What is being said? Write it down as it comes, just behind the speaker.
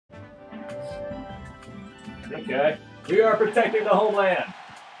Okay. We are protecting the homeland.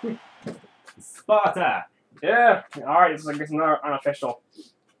 Sparta. Yeah. Alright, this is, I guess, another unofficial.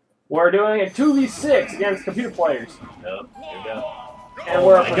 We're doing a 2v6 against computer players. Yep. Here we go. And Oh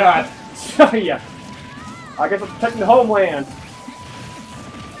we're my god. yeah. I guess we're protecting the homeland.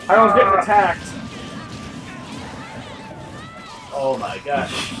 Everyone's getting attacked. Oh my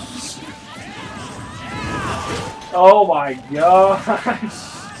gosh. Oh my gosh.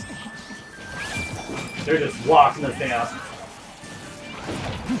 They're just walking us down.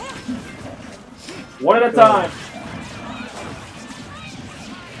 One at a time.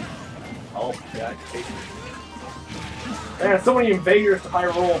 Oh god. Man, so many invaders to high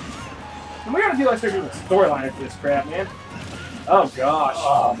roll. And we gotta do like start doing a storyline for this crap, man. Oh gosh.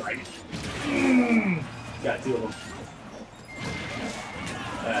 Oh my god. Got two of them.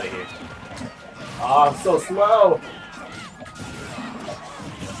 Out of here. Oh, I'm so slow.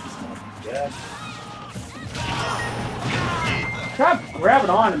 Yeah. Stop grabbing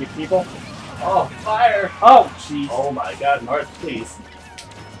on to me, people. Oh, fire. Oh, jeez. Oh my god, Mark, please.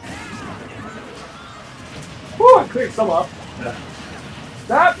 Whew, I cleared some up.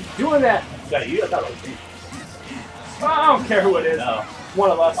 Stop doing that. Is that you? I thought it was me. I don't care who it is. No. One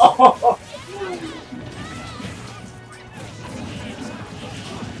of us. Oh.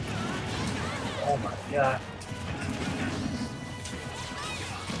 Oh my god.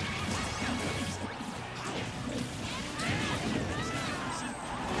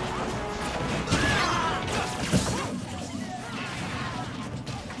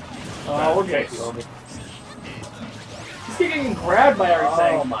 Oh, we're good. Just keep getting grabbed by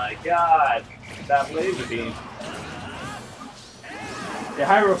everything. Oh my god. That laser beam. Yeah,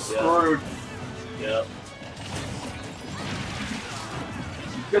 Hyro's screwed. Yep.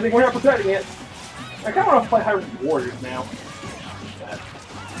 Good thing we're not protecting it. I kind of want to play Hyro Warriors now.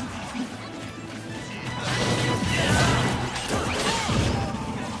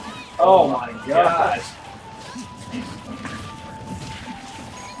 Oh my gosh.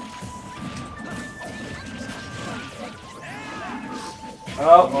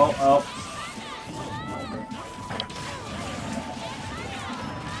 Oh.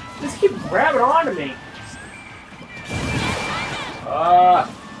 Just keep grabbing onto me.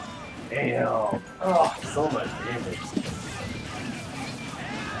 Damn. Oh, so much damage.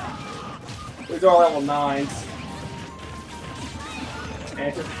 These are all level 9s. And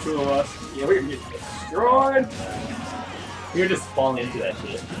it's just the two of us. Yeah, we're getting destroyed. You're just falling into that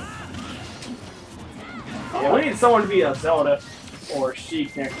shit. Yeah, we need someone to be a Zelda or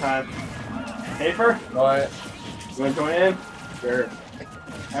Sheik next time. Paper? What? You want to join in? Sure.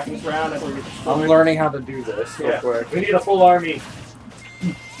 After this round, after we get destroyed. I'm learning how to do this real quick. We need a full army.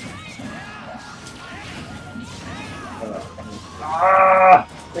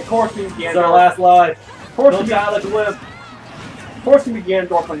 The course team It's began. our last life. Course Don't die like a whip. Course team began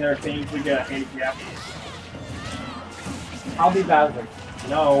Dorf on the other team. We get a handicap. I'll be Bowser.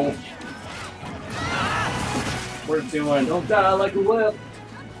 No. We're doing. Don't die like a whip.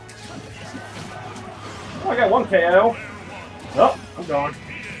 Oh, I got one KO. Oh, I'm gone.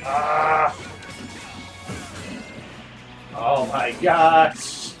 Oh my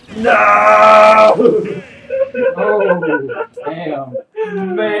gosh. No! Oh,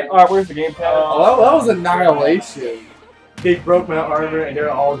 damn. Man, alright, where's the gamepad? Oh, that was annihilation. They broke my armor and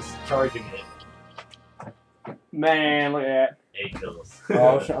they're all just charging it. Man, look at 8 kills.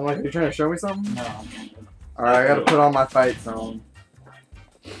 Oh, I'm like, you trying to show me something? No. Alright, I gotta put on my fight zone.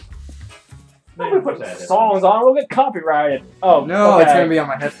 that. We put songs on, we'll get copyrighted. Oh, No, okay. it's gonna be on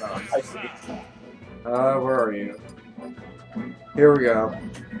my headphones. I see. Where are you? Here we go.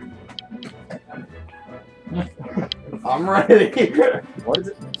 I'm ready. What is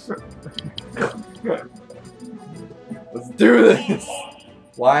it? Let's do this.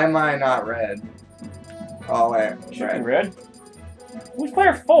 Why am I not red? Oh wait, Shooting red. Who's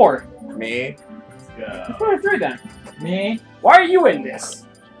player 4? me. Who's player 3 then? Me. Why are you in this?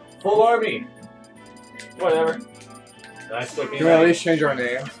 Full army. Whatever. Nice looking. Can we at least change our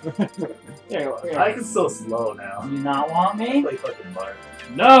names? Yeah. Ike is so slow now. You not want me? Play fucking Mark.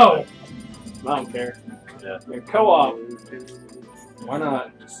 No! I don't care. Yeah. Co-op. Why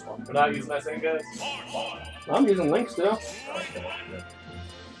not? We're not using that same guys? I'm using Link still.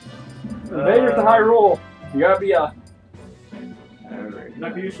 Invaders to high roll. You gotta be a.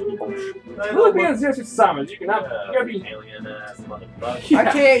 Not usually. Really be on zero summons. You cannot. You gotta be. Alien ass motherfucker. Yeah. I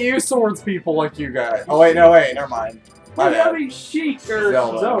can't use swords people like you guys. Oh wait, no wait, never mind. My You gotta bad. be Sheik or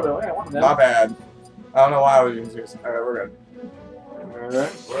Zelda. Zelda. Yeah, one of them. My bad. I don't know why I was using this. Alright, we're good.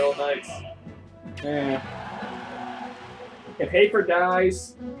 Alright. World Knights. Yeah. If Hafer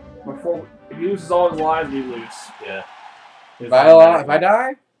dies before, if loses all his lives, we lose. Yeah. If I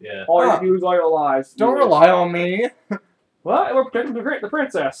die? Yeah. All you lose all your lives. Don't rely on me. Well, we're protecting the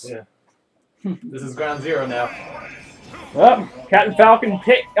princess. Yeah. This is ground zero now. Up, Captain Falcon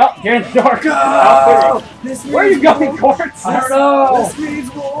pick up Ganondorf. Go! Where are you going, Quartz? I don't know. This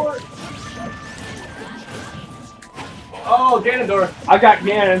means war. Oh, Ganondorf. I got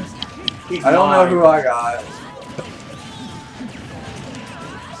Ganon. He's I don't know mine. who I got.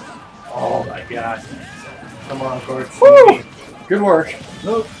 Oh my gosh. Come on, Quartz. Woo! Good work.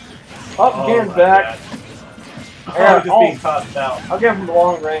 Nope. Oh, Ganon's my back. gosh. Yeah, Oh, just being tossed out. I'll give him the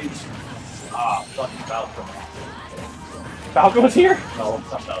long range. Ah, fucking Falcon. Falcon was here? No,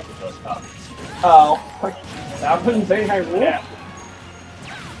 it's not Falcon, it's Falcon. Oh. Falcon, saying I rule? Yeah.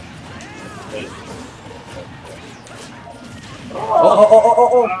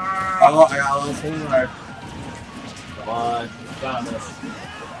 Oh, I got a little similar. Come on. Got this.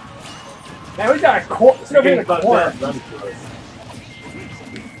 Man, we got a corner. It's gonna be in a corner.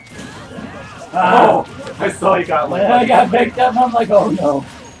 Oh! I saw he got like. I got picked up, I'm like, oh no.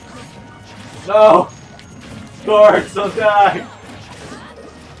 No! Quartz, don't die!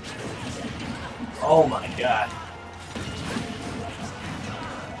 Oh my god.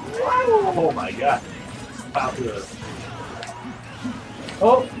 Oh my god. Falcon.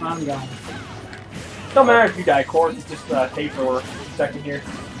 Oh, I'm gone. Don't matter if you die, Quartz. It's just tape for a second here.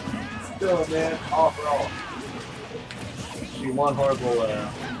 Still, man, all for all. Be one horrible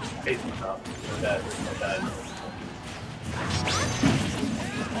face top. That.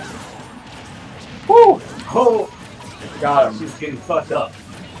 Woo! Oh! Got him. She's getting fucked up.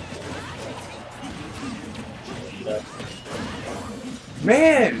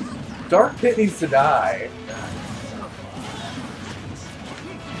 Man, Dark Pit needs to die.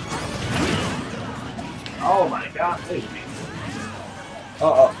 Oh my god, please.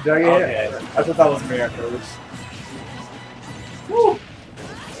 Uh-oh, did I get Okay. hit? I thought that was miracles. Woo!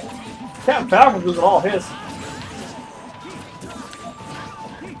 Captain Falcon was all his.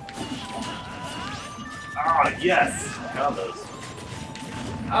 Ah, yes! Combos.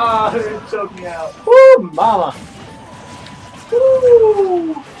 Ah, it choked me out. Woo, mama!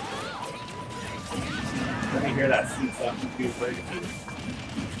 Woo! Let me hear that seat sound confused breaking.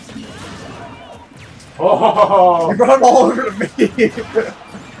 Oh! You brought him all over to me. You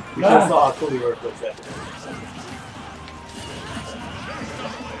just saw how cool you were for a second.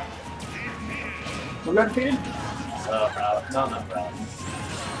 We got defeated? Proud. No, not proud.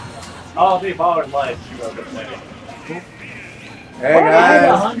 Oh, they followed life. You were good maybe. Hey I had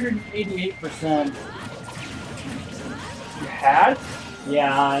guys. 188%. You had?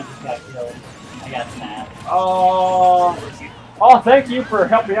 Yeah, I just got killed. I got snapped. Oh, thank you for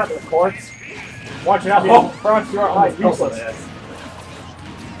helping me out with the Quartz. Watching out the front, you aren't useless.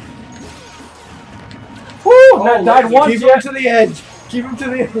 Woo! That died once Keep him yet. to the edge. Keep him to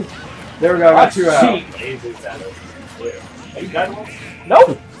the edge. There we go, I got two out. You got one?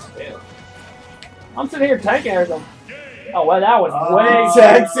 Nope. Damn. I'm sitting here tanking everything. Oh, well, that was way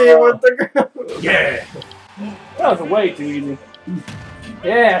Sexy with the girl. Yeah! That was way too easy.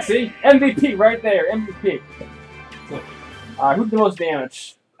 Yeah, see? MVP right there. MVP. Alright, who did the most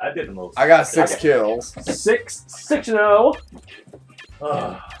damage? I did the most. I got 6 kills. 6-0.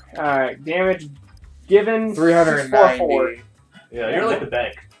 Ugh. Alright, damage given 390. Yeah, you're like the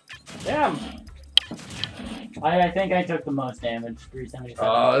bank. Damn. I think I took the most damage. 377.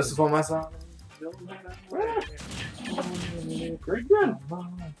 Oh, this is what my son. Pretty good.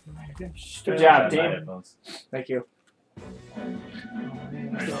 Good job, team. Thank you.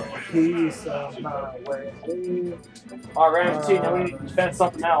 Piece of my way. Alright, round 2. Now we need to defend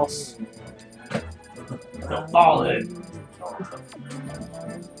something else. Don't fall in.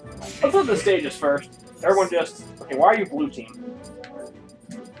 Let's look at the stages first. Everyone just... Okay, why are you blue team?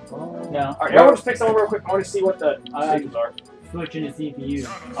 No. Alright, everyone just pick someone real quick. I want to see what the stages are. Switching to CPU.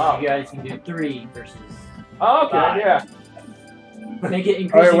 Oh. You guys can do 3 versus. Oh, okay, 5. yeah. Make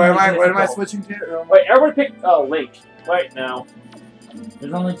it Alright, increasingly what am I difficult. switching to? Wait, everyone pick Link. Right now.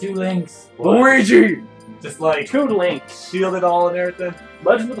 There's only 2 links. Luigi! Just like 2 Links. shield it all and everything.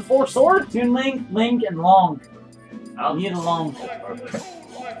 Legend of the Four Swords? 2 Link, and Long. I'll You need a Long. Perfect.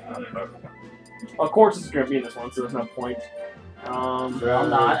 Of course, it's going to be in this one, so there's no point. I'm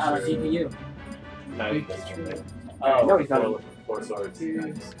not on a CPU. No, he doesn't have it. Oh. No, he's not. Four swords.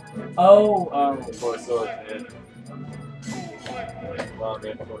 Oh, Four swords, man. Come on,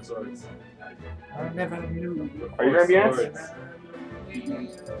 man. Four swords. I never knew. Are you going to be in it? Swords.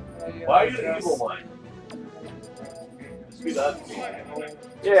 Why are you the evil one? Just be the other team.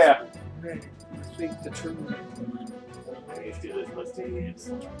 Yeah. Speak the truth. Let's do this. Let's do this.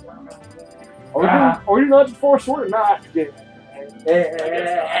 Are we doing not before sword or not?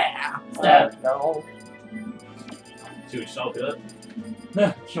 No. Should we shulk it up?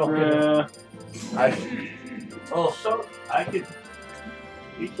 Oh, so I could.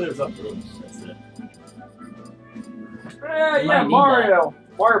 He clears up the room. That's it. Yeah, Mario.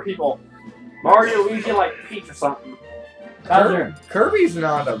 Mario people. Mario, Luigi, like Peach or something. Bowser. Kirby's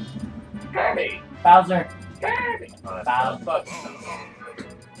not a. Kirby! Bowser. Kirby! Bowser.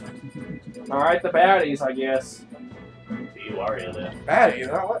 Alright, the baddies, I guess. You Wario then. Patty, is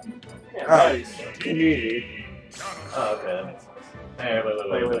that what? Yeah, Oh. baddies. Oh, okay, that makes sense. Hey,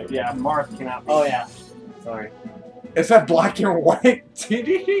 wait. Yeah, Marth cannot be. Oh yeah. Sorry. Is that black and white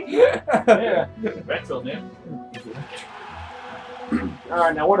TD? Yeah. Retro, man.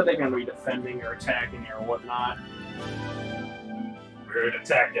 Alright, now what are they going to be defending or attacking or whatnot? We're gonna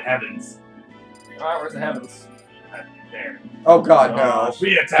attack the heavens. Alright, where's the heavens? There. Oh god, no.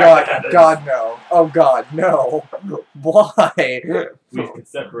 We attack the heavens. God, no. Oh god, no. Why? We can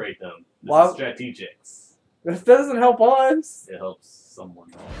separate them. This Why? is strategics. This doesn't help us. It helps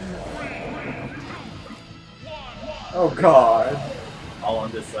someone. Oh god. All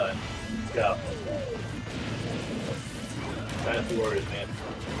on this side. Let's go. Fantasy Warriors, man.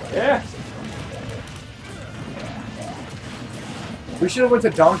 Yeah. We should have went to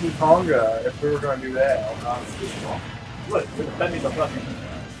Donkey Konga if we were going to do that. Look, we're defending the fucking.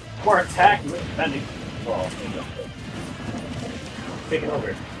 We're attacking, we're defending. Well, there you go. Take it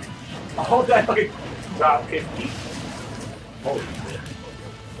over. Oh, that fucking drop kick me. Holy shit.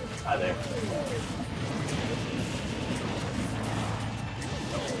 Hi there.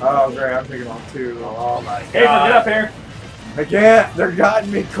 Oh great, I'm taking on two. Oh my god. Hey, get up here. I can't. They're got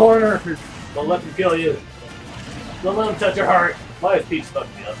me cornered. Don't let them kill you. Don't let them touch your heart. Why is Peach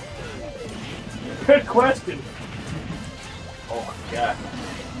fucking me up? Good question. Oh my god.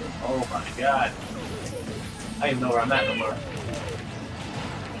 Oh my god. I don't even know where I'm at no more.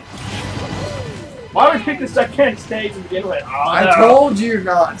 Why would we pick this gigantic stage to begin with? Oh, I no. told you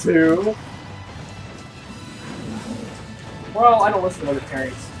not to. Well, I don't listen to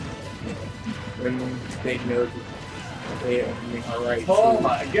libertarians. When they know they are right. Oh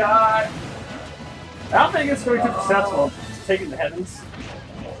my god. I don't think it's going to be too successful. Taking the heavens.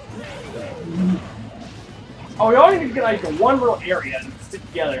 Oh, we all need to get like one little area and stick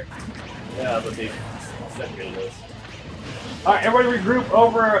together. Yeah, but they separated us. Alright, everybody regroup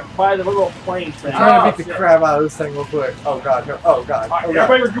over by the little plane thing. I'm trying to beat the crap out of this thing real quick. Oh god, no. Oh god. Alright, Oh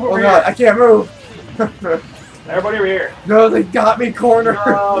god. everybody regroup Oh over god, I here. can't move. Everybody over here. No, they got me cornered.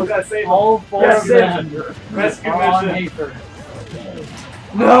 Oh, we gotta save them. Hold for Yes, them. Rescue On mission. paper.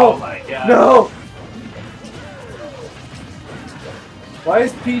 No. Oh my god. No. Why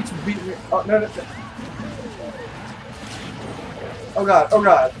is Peach beating me? Oh no, no. Oh god. Oh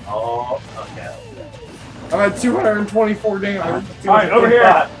god. Oh, okay. I'm at 224 damage. Alright, over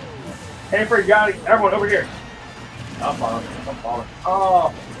here. Hey, for got it. Everyone over here. I'm falling. I'm falling.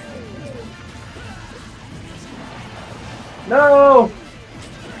 Oh. No.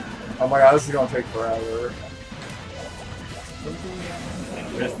 Oh my god, this is gonna take forever.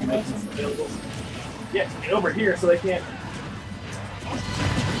 Rescue missions available. Yeah, get over here so they can't.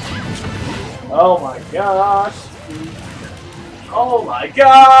 Oh my gosh. Oh my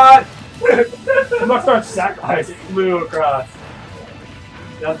god! I'm gonna start I sacrificing. flew across.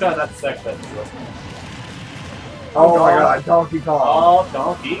 I'm trying not to sacrifice myself. Oh my god, Donkey Kong. Oh,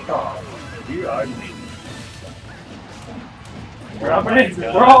 Donkey Kong. You are me. We're up in.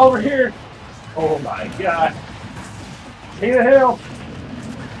 We're all over here. Oh my god. King of the hill.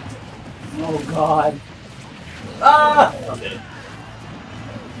 Oh god. Ah! Okay.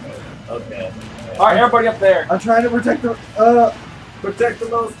 Okay. Alright, everybody up there. I'm trying to protect the. Protect the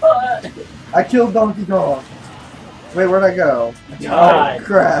most. I killed Donkey Kong. Wait, where'd I go? God. Oh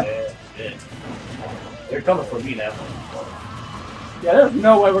crap. Yeah. They're coming for me now. Yeah, there's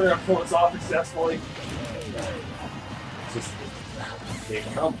no way we're gonna pull this off successfully. Just they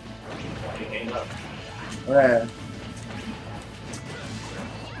come. They hang up. Yeah.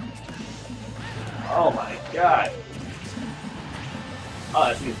 Oh my god. Oh,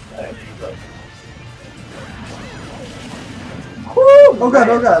 that's me. Woo! Oh god,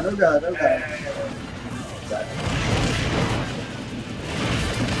 oh god, oh god, oh god.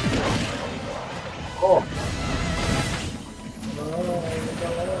 Oh.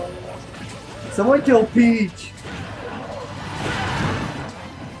 Someone kill Peach.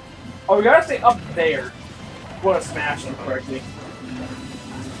 Oh, we gotta stay up there. We wanna smash them correctly.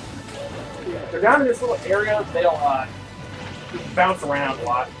 They're down in this little area. They'll bounce around a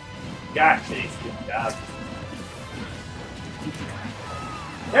lot. God, jeez. Good job.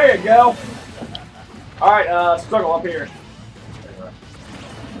 There you go. Alright, struggle up here.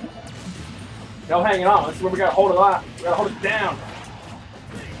 No hanging on. This is where we gotta hold it on. We gotta hold it down.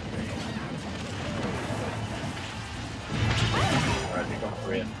 Alright, they're going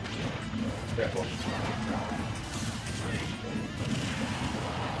for it. Careful.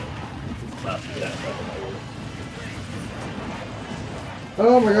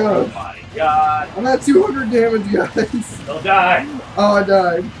 Oh my Oh god. my god. I'm at 200 damage, guys. Don't die. Oh, I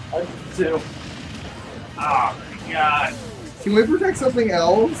died. I did too. Oh my god. Can we protect something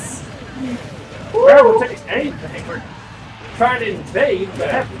else? We're able to take anything. We're trying to invade the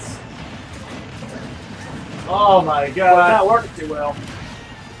heavens. Oh my But it's god. not working too well.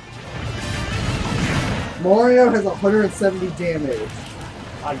 Mario has 170 damage.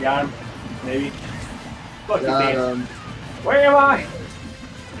 I got him. Maybe. Fuck you, Got man. him. Where am I?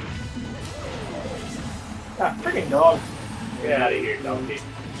 Ah, freaking dog. Get out of here, donkey.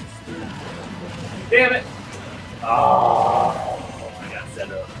 Damn it. Oh, I got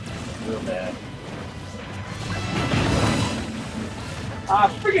set up. Real bad. Ah,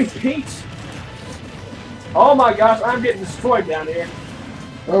 freaking Peach. Oh my gosh, I'm getting destroyed down here.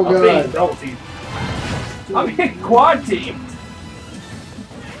 Oh I'm being god. double teamed. I'm getting quad teamed.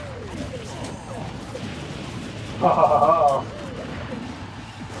 Oh.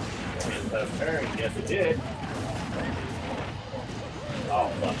 Turn. Yes, it did. Oh,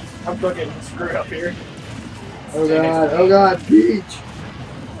 fuck. I'm fucking screwed up here. Oh god. Oh god. Peach.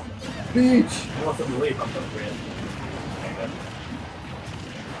 Peach. I want something to leave. I'm so red.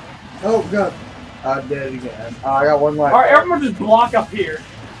 Oh god. I did it again. Oh, I got one life. Alright, everyone just block up here.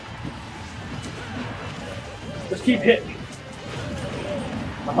 Just keep hitting.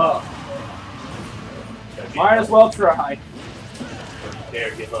 Might as well try.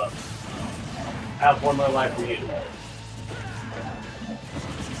 Dare give up. I have one more life for you.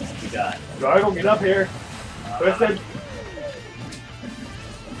 You die. Struggle, get up here. Twisted.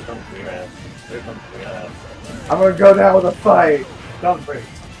 Come for your ass. Here comes for your ass. I'm gonna go down with a fight. Don't break.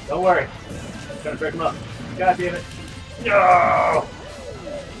 Don't worry. I'm trying to break him up. God damn it. No!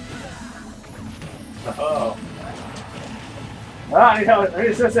 Oh. Ah, I need help. I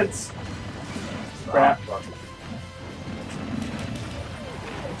need assistance. Crap.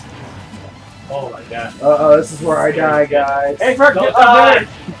 Oh my god. Uh-oh, this is where I die, guys. Hey, Ferg, Don't get die! up here.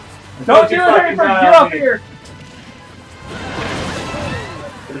 Don't do it, Hey, Ferg, get up here.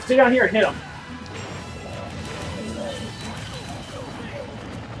 Just stay down here and hit him.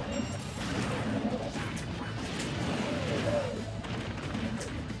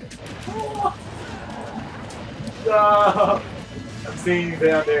 No! I'm seeing you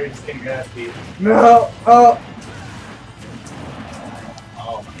down there, just getting your ass beat. No. Oh.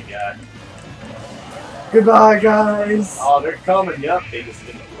 Oh my god. Goodbye, guys. Oh, they're coming. Yep, they just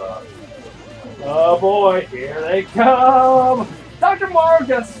didn't love. Oh boy, here they come. Dr. Mario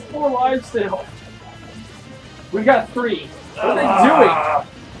got 4 lives still. We got 3. What are they doing?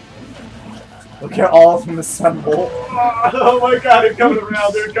 Look at all of them assemble. Oh my god, they're coming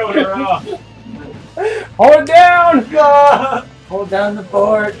around, they're coming around. Hold it down! Ah! Hold down the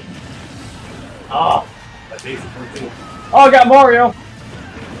board. Oh, that's easy for too. Oh, I got Mario.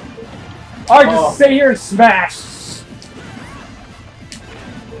 Alright, just stay here and smash.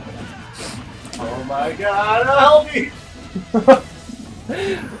 Oh my god, help me!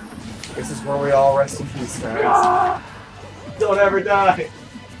 This is where we all rest in peace, guys. Don't ever die.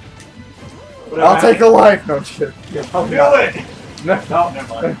 I'll take a life. No shit. I'll do it! No. No,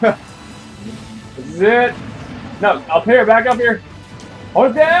 never mind. This is it. No, up here, back up here.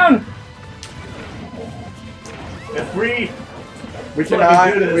 Hold it down. It's free. We That's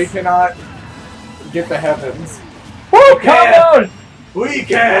why we do cannot. this. We cannot get the heavens. Woo, can. come on. We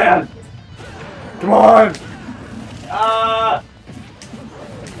can! Come on. Ah!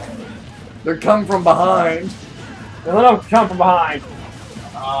 They're coming from behind. Let them come from behind.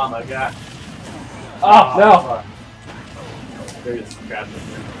 Oh my god. Oh, no. Fuck. They're just trapped in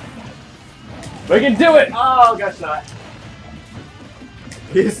here. We can do it. Oh, got shot.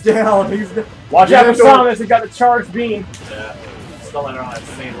 He's down. He's down. Watch Get out for into it. Samus. He got the charged beam. Yeah. Still not on the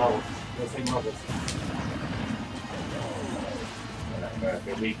same level. The same levels. They're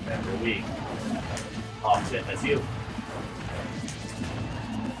weak, man. They're weak. Oh shit, that's you.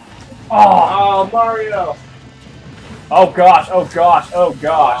 Oh. Oh, Mario! Oh gosh. Oh gosh. Oh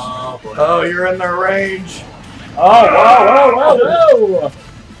gosh. Oh, boy. Oh, you're in their range. Oh, whoa, whoa, whoa, whoa.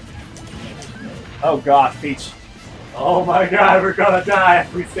 Oh gosh, Peach. Oh my god, we're gonna die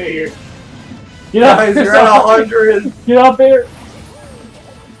if we stay here. Get up, Guys, you're at 100. Get up here.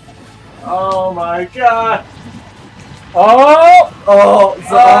 Oh my god! Oh! Oh,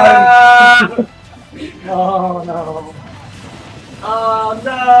 son. Oh no. Oh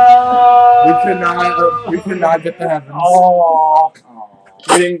no! We could not get the heavens. Oh.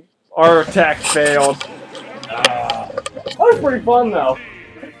 We didn't, our attack failed. That was pretty fun though.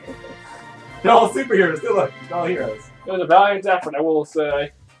 They're all superheroes. Good luck. They're all heroes. It was a valiant effort, I will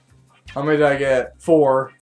say. How many did I get? 4.